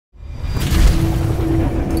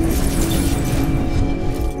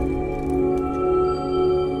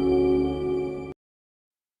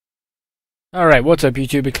Alright, what's up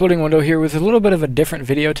YouTube? Exploding Window here with a little bit of a different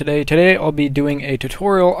video today. Today I'll be doing a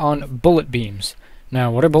tutorial on bullet beams.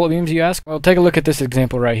 Now, what are bullet beams, you ask? Well, take a look at this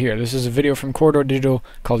example right here. This is a video from Corsair Digital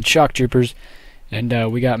called Shock Troopers,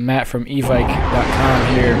 and we got Matt from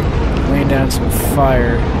evike.com here laying down some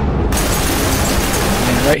fire.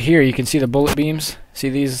 And right here you can see the bullet beams. See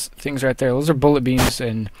these things right there? Those are bullet beams,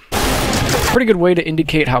 and it's a pretty good way to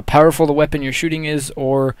indicate how powerful the weapon you're shooting is,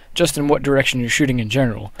 or just in what direction you're shooting in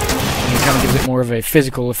general. And it kind of gives it more of a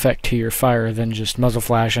physical effect to your fire than just muzzle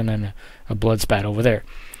flash and then a blood spat over there.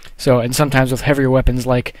 So, and sometimes with heavier weapons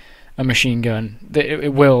like a machine gun,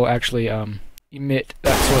 it will actually emit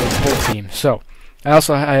that sort of bullet beam. So,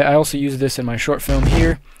 I also use this in my short film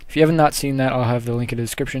here. If you have not seen that, I'll have the link in the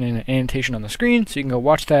description and an annotation on the screen, so you can go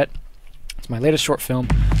watch that. It's my latest short film.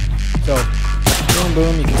 So, boom,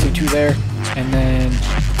 boom, you can see two there, and then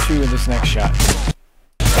two in this next shot.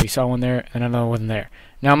 So you saw one there, and another one there.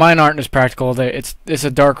 Now, mine aren't as practical. It's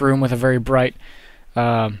a dark room with a very bright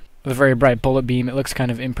bullet beam. It looks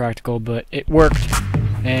kind of impractical, but it worked,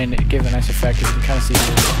 and it gave a nice effect. As you can kind of see,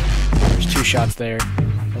 there's two shots there.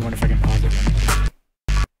 I wonder if I can pause it.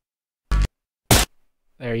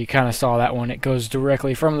 There, you kind of saw that one. It goes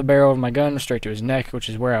directly from the barrel of my gun straight to his neck, which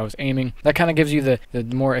is where I was aiming. That kind of gives you the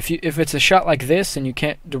more, if it's a shot like this and you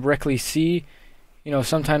can't directly see, you know,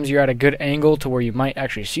 sometimes you're at a good angle to where you might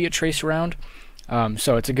actually see it trace around.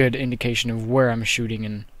 So it's a good indication of where I'm shooting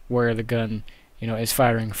and where the gun, you know, is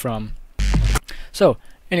firing from. So,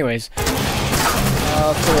 anyways,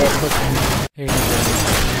 I'll throw a quick. Here's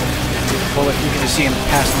the bullet. You can just see him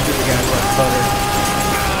passing through the guy like butter.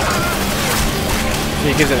 So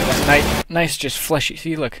it gives it that nice, just fleshy.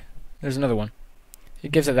 See, look, there's another one.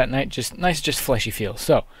 It gives it that nice, just fleshy feel.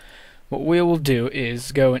 So, what we will do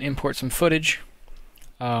is go and import some footage.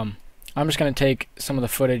 I'm just going to take some of the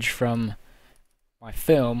footage from my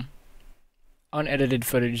film, unedited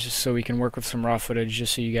footage, just so we can work with some raw footage,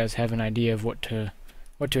 just so you guys have an idea of what to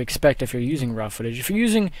expect if you're using raw footage. If you're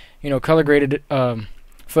using, you know, color graded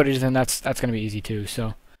footage, then that's going to be easy too.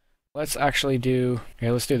 So let's actually do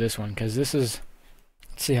let's do this one, because this is,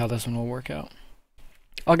 let's see how this one will work out.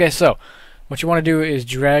 Okay, so what you want to do is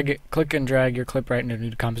click and drag your clip right into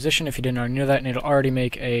the composition if you didn't already know that, and it'll already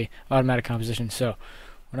make a automatic composition. So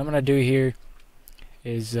what I'm going to do here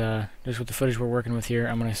is just with the footage we're working with here,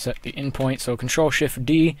 I'm going to set the in point, so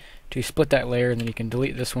Control-Shift-D to split that layer, and then you can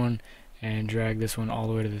delete this one and drag this one all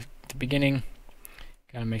the way to the beginning.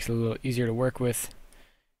 Kind of makes it a little easier to work with.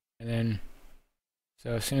 And then,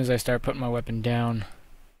 so as soon as I start putting my weapon down,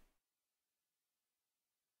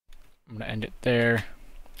 I'm going to end it there.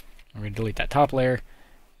 I'm going to delete that top layer,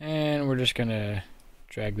 and we're just going to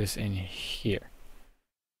drag this in here.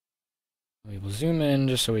 We will zoom in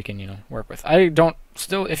just so we can, you know, work with. I don't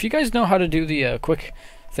still. If you guys know how to do the quick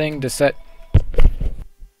thing to set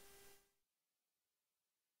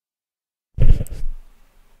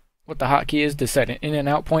what the hotkey is to set an in and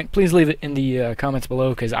out point, please leave it in the comments below,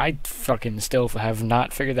 because I fucking still have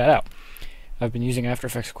not figured that out. I've been using After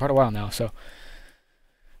Effects for quite a while now, so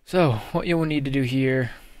what you will need to do here,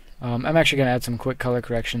 I'm actually going to add some quick color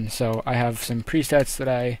correction. So I have some presets that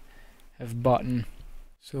I have bought in.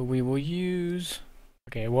 So we will use,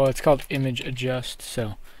 okay, well, it's called image adjust,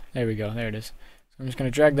 so there we go, there it is. So I'm just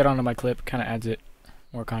going to drag that onto my clip, kind of adds it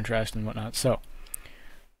more contrast and whatnot. So,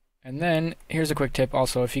 and then here's a quick tip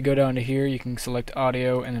also. If you go down to here, you can select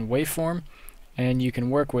audio and then waveform, and you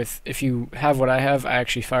can work with, if you have what I have, I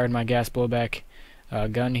actually fired my gas blowback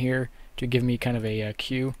gun here to give me kind of a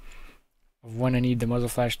cue of when I need the muzzle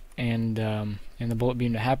flash and the bullet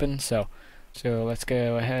beam to happen. So let's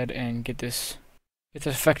go ahead and get this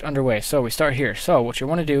effect underway. So we start here. So what you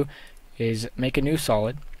want to do is make a new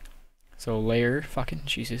solid. So layer,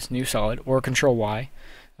 new solid, or Control Y.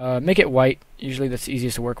 Make it white. Usually that's the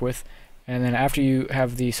easiest to work with. And then after you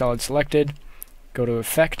have the solid selected, go to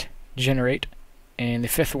Effect, Generate, and the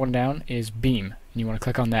fifth one down is Beam. And you want to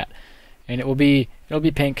click on that, and it'll be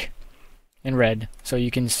pink and red. So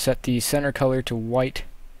you can set the center color to white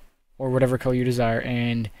or whatever color you desire,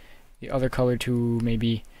 and the other color to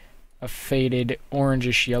maybe a faded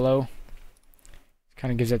orangish yellow.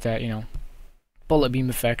 Kind of gives it that, you know, bullet beam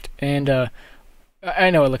effect. And I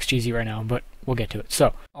know it looks cheesy right now, but we'll get to it.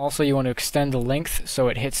 So also you want to extend the length so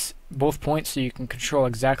it hits both points, so you can control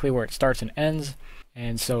exactly where it starts and ends.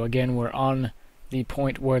 And so again, we're on the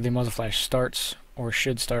point where the muzzle flash starts, or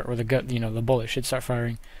should start, or the bullet should start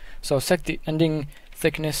firing. So set the ending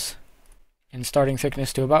thickness and starting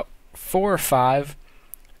thickness to about 4 or 5.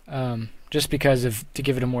 Just because to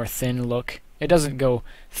give it a more thin look. It doesn't go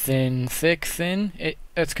thin, thick, thin.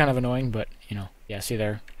 It's kind of annoying, but you know, yeah, see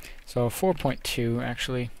there. So 4.2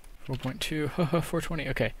 actually. 4.2, 420,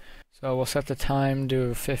 okay. So we'll set the time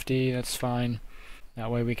to 50, that's fine. That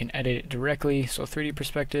way we can edit it directly. So 3D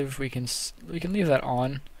perspective, we can leave that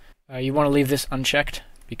on. You want to leave this unchecked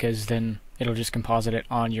because then it'll just composite it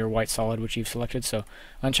on your white solid which you've selected. So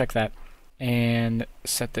uncheck that and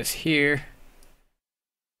set this here.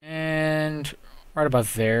 And right about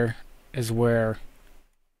there is where,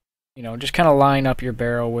 you know, just kind of line up your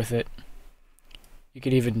barrel with it. You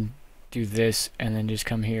could even do this and then just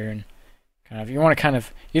come here and you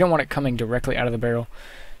don't want it coming directly out of the barrel.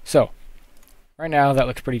 So right now that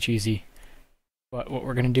looks pretty cheesy, but what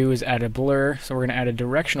we're going to do is add a blur. So we're going to add a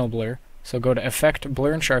directional blur. So go to Effect,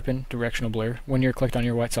 Blur and Sharpen, Directional Blur when you're clicked on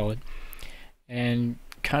your white solid, and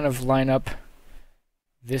kind of line up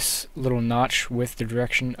this little notch with the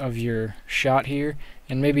direction of your shot here,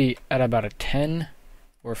 and maybe at about a 10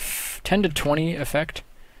 or 10 to 20 effect.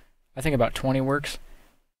 I think about 20 works.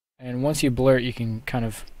 And once you blur it, you can kind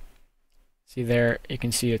of see there, you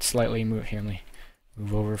can see it slightly move. Here, let me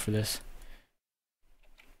move over for this.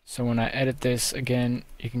 So when I edit this again,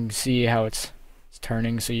 you can see how it's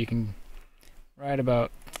turning, so you can, right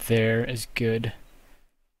about there is good.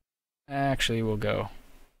 Actually, we'll go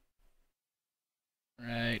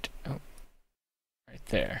right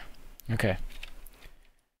there. Okay.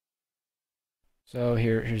 So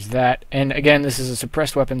here's that. And again, this is a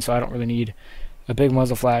suppressed weapon, so I don't really need a big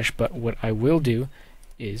muzzle flash, but what I will do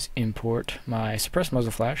is import my suppressed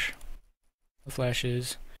muzzle flash. The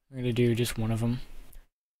flashes, I'm going to do just one of them.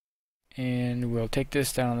 And we'll take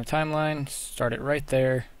this down on the timeline, start it right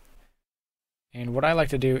there. And what I like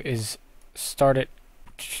to do is start it,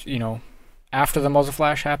 you know, after the muzzle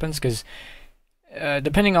flash happens, because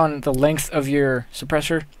depending on the length of your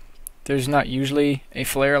suppressor, there's not usually a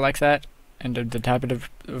flare like that, and the type of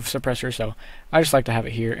suppressor, so I just like to have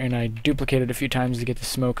it here, and I duplicate it a few times to get the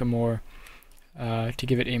smoke to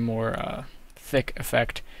give it a more thick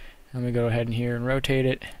effect. And we go ahead and here and rotate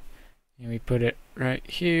it, and we put it right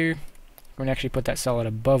here. We're going to actually put that solid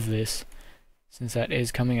above this, since that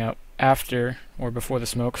is coming out after or before the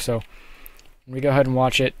smoke. So when we go ahead and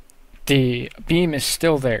watch it, the beam is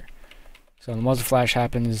still there. So the muzzle flash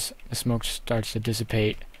happens, the smoke starts to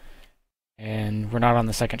dissipate, and we're not on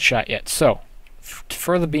the second shot yet. So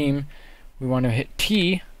for the beam, we want to hit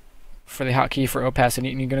T for the hotkey for opacity,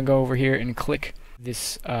 and you're going to go over here and click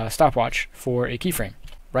this stopwatch for a keyframe.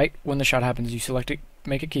 Right when the shot happens, you select it,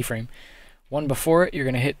 make a keyframe. One before it, you're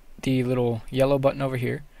going to hit the little yellow button over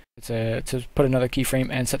here. It's to put another keyframe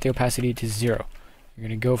and set the opacity to 0. You're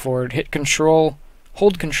going to go forward, hit Control,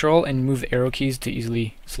 hold Control, and move the arrow keys to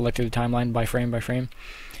easily select through the timeline by frame by frame.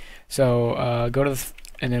 So go to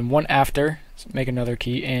and then one after, make another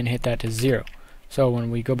key and hit that to 0. So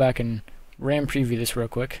when we go back and RAM preview this real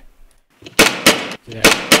quick, it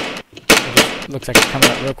just looks like it's coming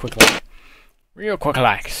out real quick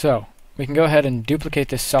like. So we can go ahead and duplicate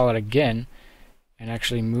this solid again and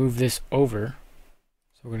actually move this over.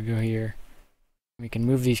 So we're going to go here. We can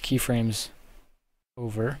move these keyframes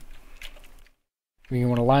over. We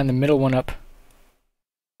want to line the middle one up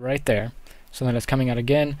right there, so that it's coming out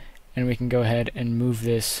again, and we can go ahead and move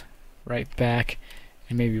this right back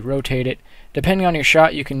and maybe rotate it. Depending on your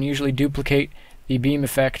shot, you can usually duplicate the beam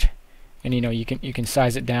effect, and you know, you can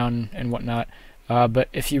size it down and whatnot. But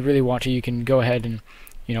if you really want to, you can go ahead and,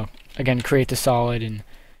 you know, again, create the solid and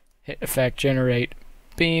hit Effect, Generate,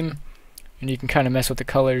 Beam, and you can kind of mess with the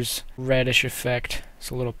colors. Reddish effect,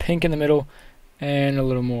 so a little pink in the middle and a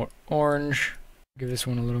little more orange. Give this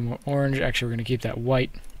one a little more orange. Actually, we're going to keep that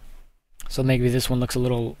white, so maybe this one looks a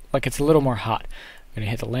little like it's a little more hot. I'm going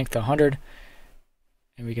to hit the length 100,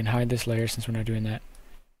 and we can hide this layer since we're not doing that.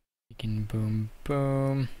 We can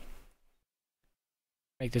boom.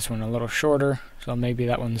 Make this one a little shorter, so maybe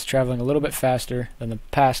that one's traveling a little bit faster than the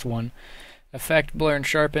past one. Effect, Blur and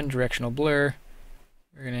Sharpen, Directional Blur.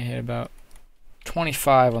 We're going to hit about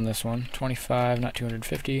 25 on this one. 25, not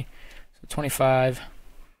 250. So 25.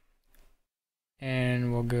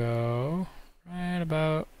 And we'll go right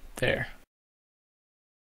about there.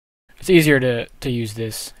 It's easier to use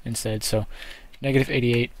this instead, so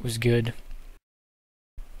 -88 was good.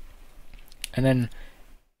 And then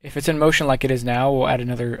if it's in motion like it is now, we'll add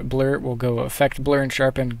another blur. We'll go Effect, Blur and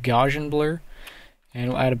Sharpen, Gaussian Blur. And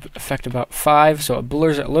we'll add an effect about 5, so it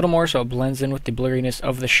blurs it a little more, so it blends in with the blurriness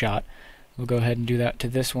of the shot. We'll go ahead and do that to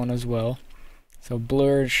this one as well. So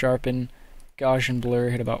Blur, Sharpen, Gaussian Blur,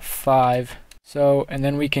 hit about 5. So, and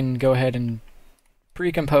then we can go ahead and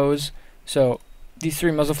pre-compose. So these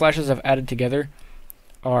 3 muzzle flashes I've added together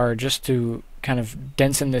are just to kind of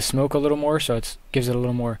densen this smoke a little more, so it gives it a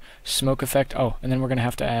little more smoke effect. Oh, and then we're going to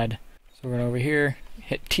have to add, so we're going to over here,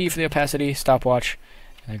 hit T for the opacity, stopwatch,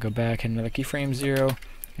 And go back, hit another keyframe 0,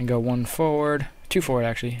 and go 1 forward, 2 forward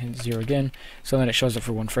actually, and 0 again, so then it shows up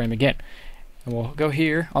for 1 frame again. And we'll go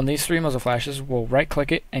here, on these 3 muzzle flashes, we'll right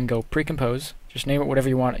click it and go pre-compose. Just name it whatever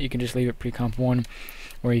you want. You can just leave it pre-comp 1,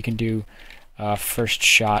 or you can do first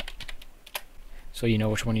shot, so you know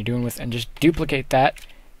which one you're doing with, and just duplicate that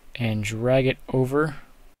and drag it over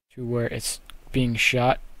to where it's being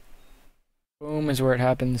shot. Boom is where it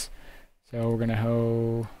happens. So we're gonna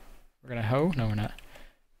hoe. No, we're not.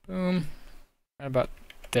 Boom. Right about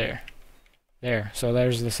there. There. So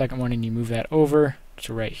there's the second one, and you move that over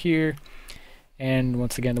to right here. And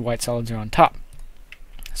once again, the white solids are on top.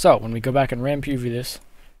 So when we go back and RAM preview this,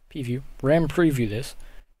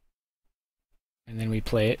 and then we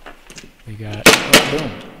play it, we got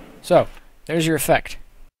boom. So there's your effect.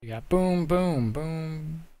 We got boom, boom,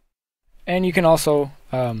 boom. And you can also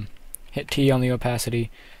hit T on the opacity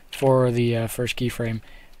for the first keyframe.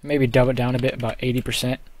 Maybe dub it down a bit, about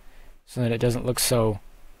 80%, so that it doesn't look so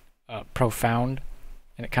profound,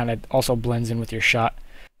 and it kind of also blends in with your shot.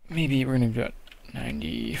 Maybe we're going to do it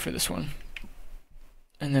 90 for this one.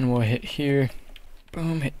 And then we'll hit here,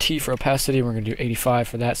 boom, hit T for opacity. We're going to do 85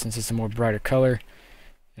 for that since it's a more brighter color.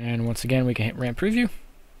 And once again, we can hit RAM preview.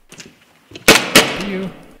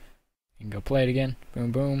 You can go play it again.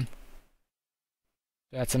 Boom, boom.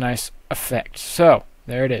 That's a nice effect. So,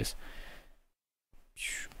 there it is.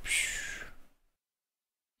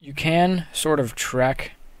 You can sort of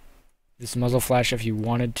track this muzzle flash if you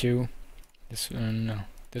wanted to. This one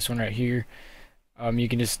right here. You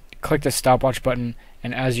can just click the stopwatch button,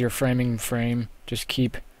 and as you're framing frame, just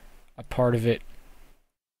keep a part of it.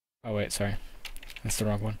 Oh wait, sorry, that's the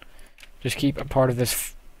wrong one. Just keep a part of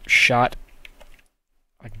this shot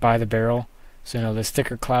like by the barrel. So you know this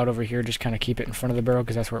thicker cloud over here, just kind of keep it in front of the barrel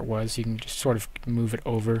because that's where it was. You can just sort of move it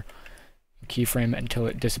over, keyframe it until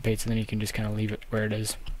it dissipates, and then you can just kind of leave it where it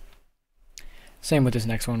is. Same with this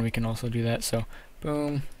next one, we can also do that. So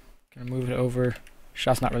boom, gonna move it over.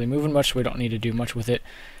 Shot's not really moving much, so we don't need to do much with it.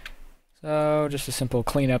 So just a simple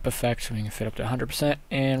cleanup effect, so we can fit up to 100%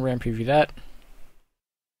 and RAM preview that.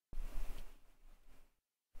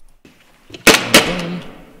 And boom.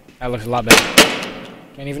 That looks a lot better.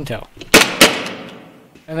 Can't even tell.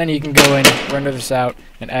 And then you can go in, render this out,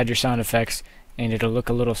 and add your sound effects, and it'll look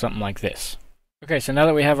a little something like this. Okay, so now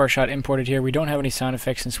that we have our shot imported here, we don't have any sound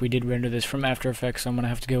effects since we did render this from After Effects, so I'm going to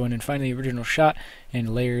have to go in and find the original shot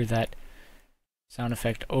and layer that sound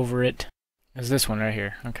effect over it. There's this one right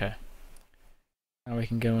here. Okay. Now we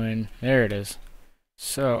can go in. There it is.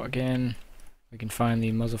 So again, we can find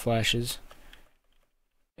the muzzle flashes.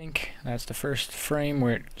 I think that's the first frame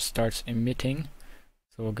where it starts emitting.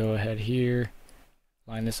 So we'll go ahead here,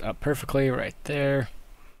 line this up perfectly right there.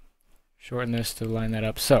 Shorten this to line that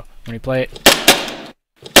up. So when we play it,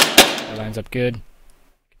 that lines up good.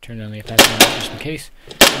 Turn down the opacity just in case.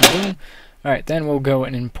 And boom. Alright, then we'll go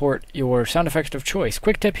and import your sound effects of choice.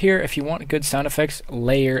 Quick tip here, if you want good sound effects,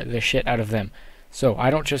 layer the shit out of them. So I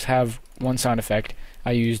don't just have one sound effect,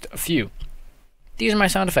 I used a few. These are my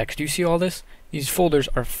sound effects. Do you see all this? These folders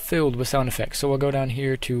are filled with sound effects. So we'll go down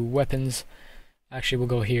here to weapons. Actually, we'll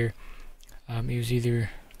go here. Use either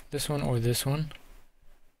this one or this one.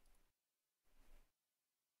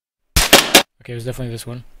 Okay, it was definitely this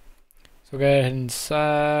one. So go ahead and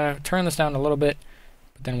turn this down a little bit.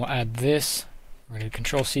 Then we'll add this. We're going to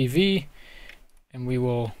Control CV, and we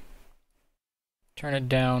will turn it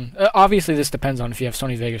down. Obviously, this depends on if you have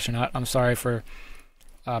Sony Vegas or not. I'm sorry for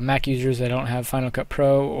Mac users that don't have Final Cut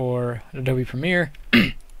Pro or Adobe Premiere.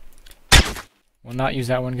 We'll not use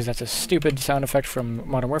that one because that's a stupid sound effect from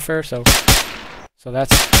Modern Warfare. So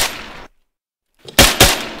that's.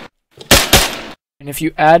 And if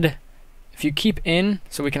you keep in,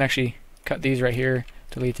 so we can actually cut these right here,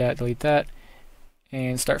 delete that.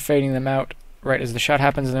 And start fading them out right as the shot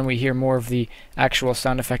happens, and then we hear more of the actual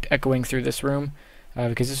sound effect echoing through this room,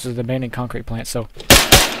 because this is the abandoned concrete plant, so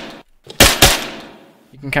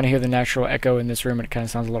you can kind of hear the natural echo in this room, and it kind of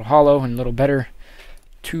sounds a little hollow and a little better,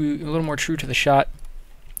 a little more true to the shot.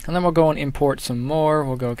 And then we'll go and import some more.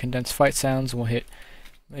 We'll go condense fight sounds, and we'll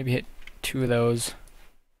maybe hit 2 of those.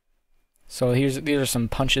 So these are some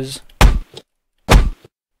punches.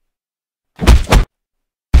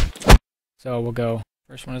 So we'll go,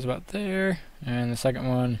 first one is about there, and the second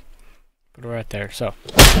one, put it right there. So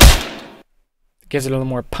it gives it a little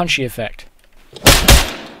more punchy effect.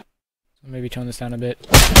 So maybe tone this down a bit.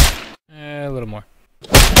 A little more.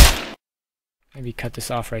 Maybe cut this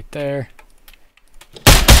off right there.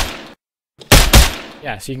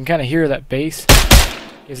 Yeah, so you can kind of hear that bass.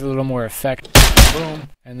 Gives it a little more effect. Boom.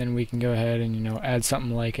 And then we can go ahead and add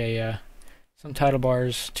something like some title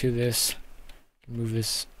bars to this. Move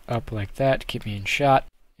this up like that to keep me in shot.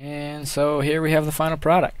 And so here we have the final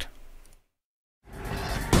product.